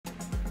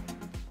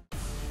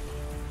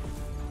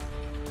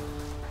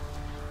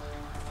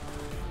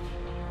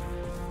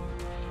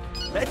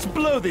Let's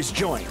blow this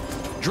joint.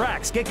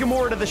 Drax, get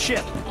Gamora to the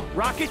ship.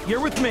 Rocket,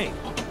 you're with me.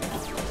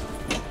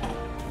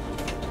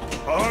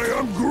 I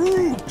am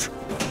Groot!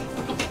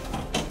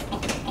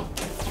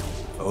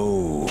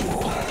 Oh,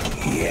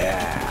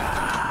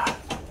 yeah.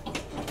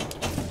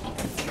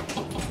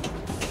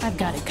 I've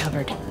got it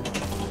covered.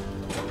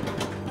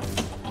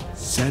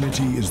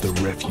 Sanity is the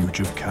refuge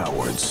of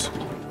cowards.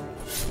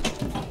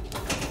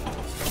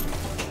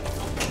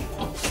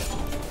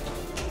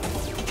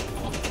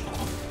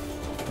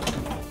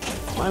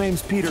 My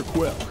name's Peter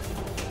Quill.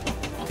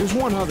 There's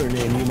one other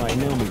name you might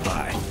know me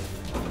by.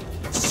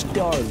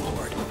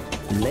 Star-Lord,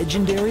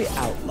 legendary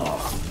outlaw.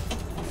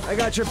 I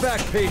got your back,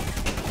 Pete.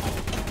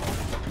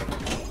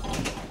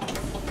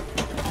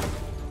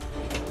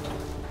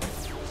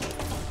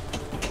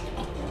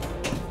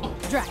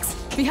 Drax,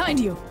 behind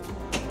you!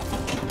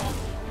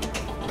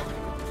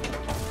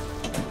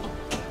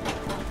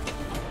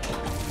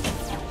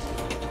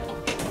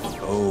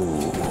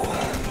 Oh,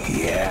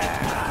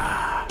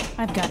 yeah.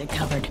 I've got it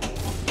covered.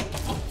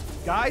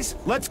 Guys,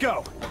 let's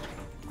go.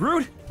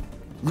 Groot,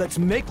 let's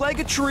make like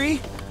a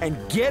tree and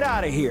get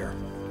out of here.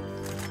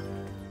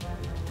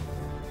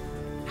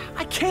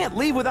 I can't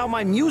leave without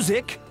my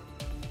music.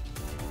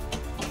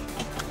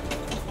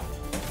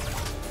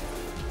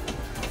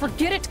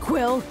 Forget it,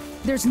 Quill.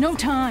 There's no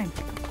time.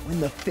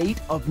 When the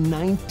fate of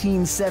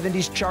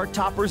 1970s chart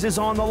toppers is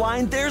on the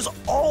line, there's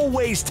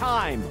always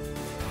time.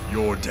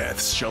 Your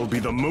deaths shall be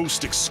the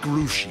most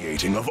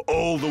excruciating of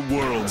all the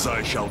worlds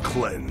I shall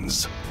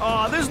cleanse.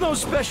 Aw, there's no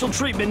special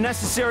treatment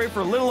necessary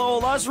for little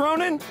old us,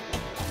 Ronan.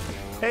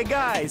 Hey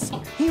guys,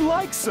 he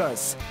likes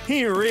us.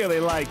 He really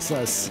likes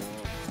us.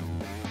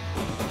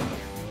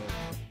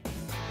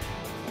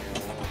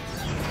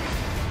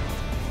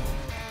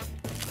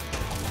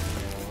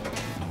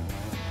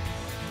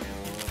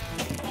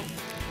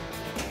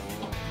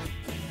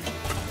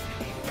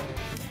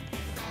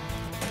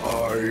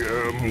 I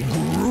am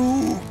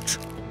Groot!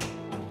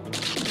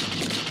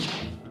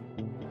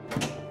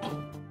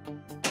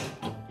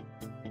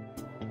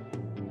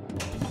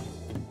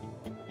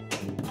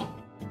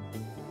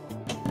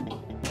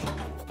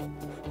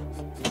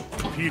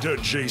 Peter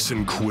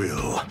Jason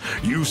Quill,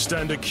 you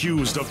stand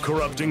accused of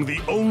corrupting the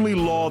only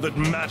law that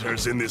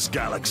matters in this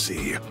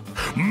galaxy.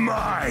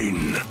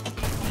 Mine!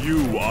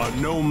 You are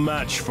no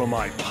match for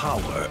my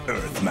power,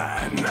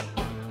 Earthman.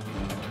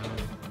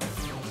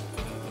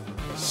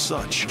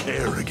 Such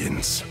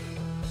arrogance.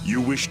 You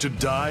wish to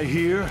die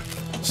here?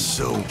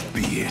 So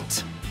be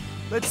it.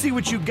 Let's see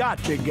what you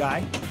got, big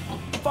guy.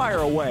 Fire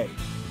away.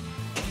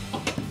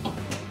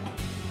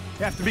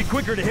 Have to be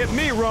quicker to hit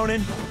me,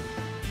 Ronan.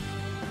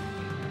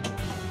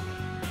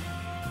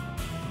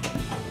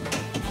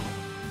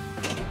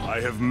 I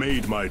have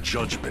made my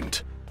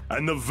judgment,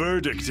 and the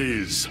verdict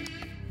is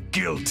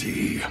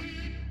guilty.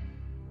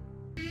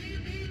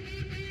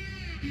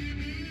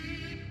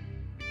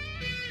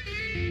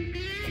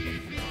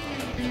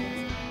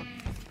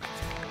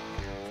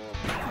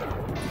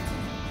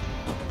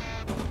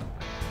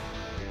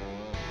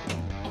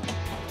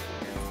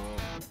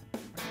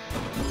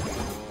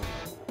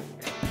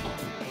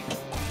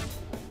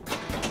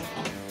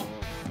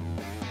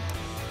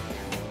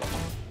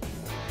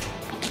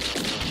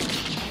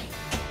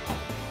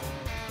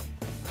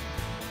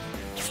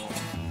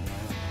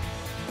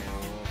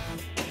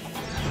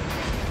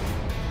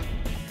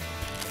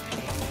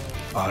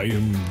 I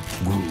am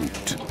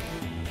Groot.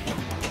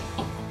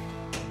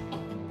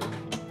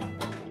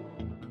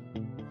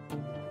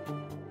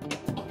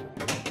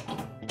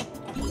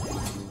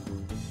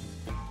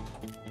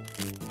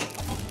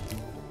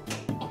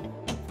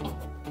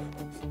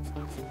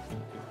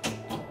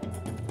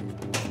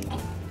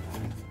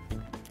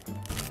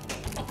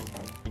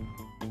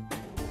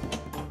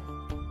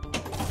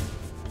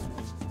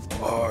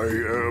 I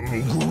am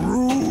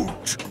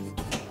Groot.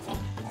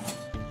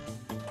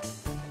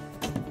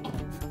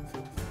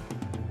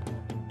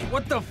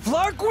 What the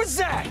flark was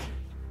that?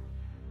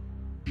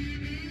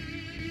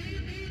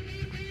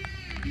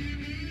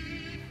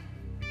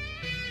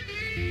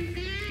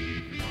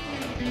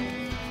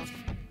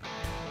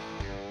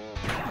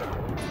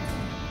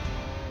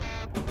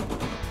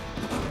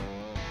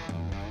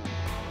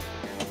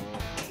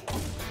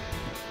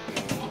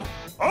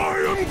 I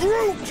am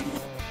Groot!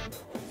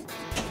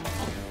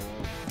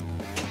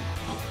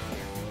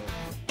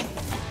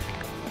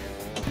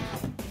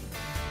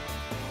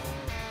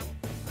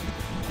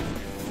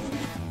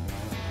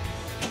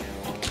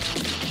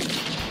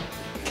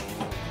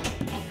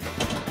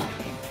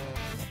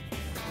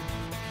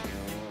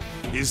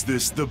 Is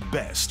this the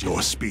best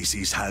your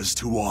species has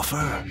to offer?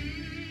 I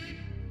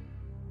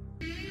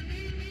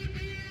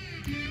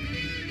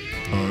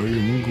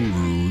am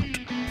Groot.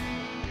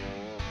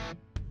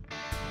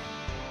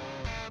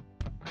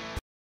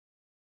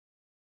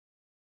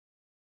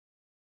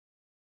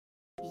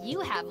 You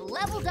have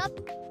leveled up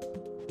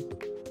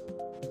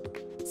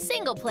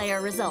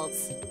single-player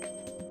results.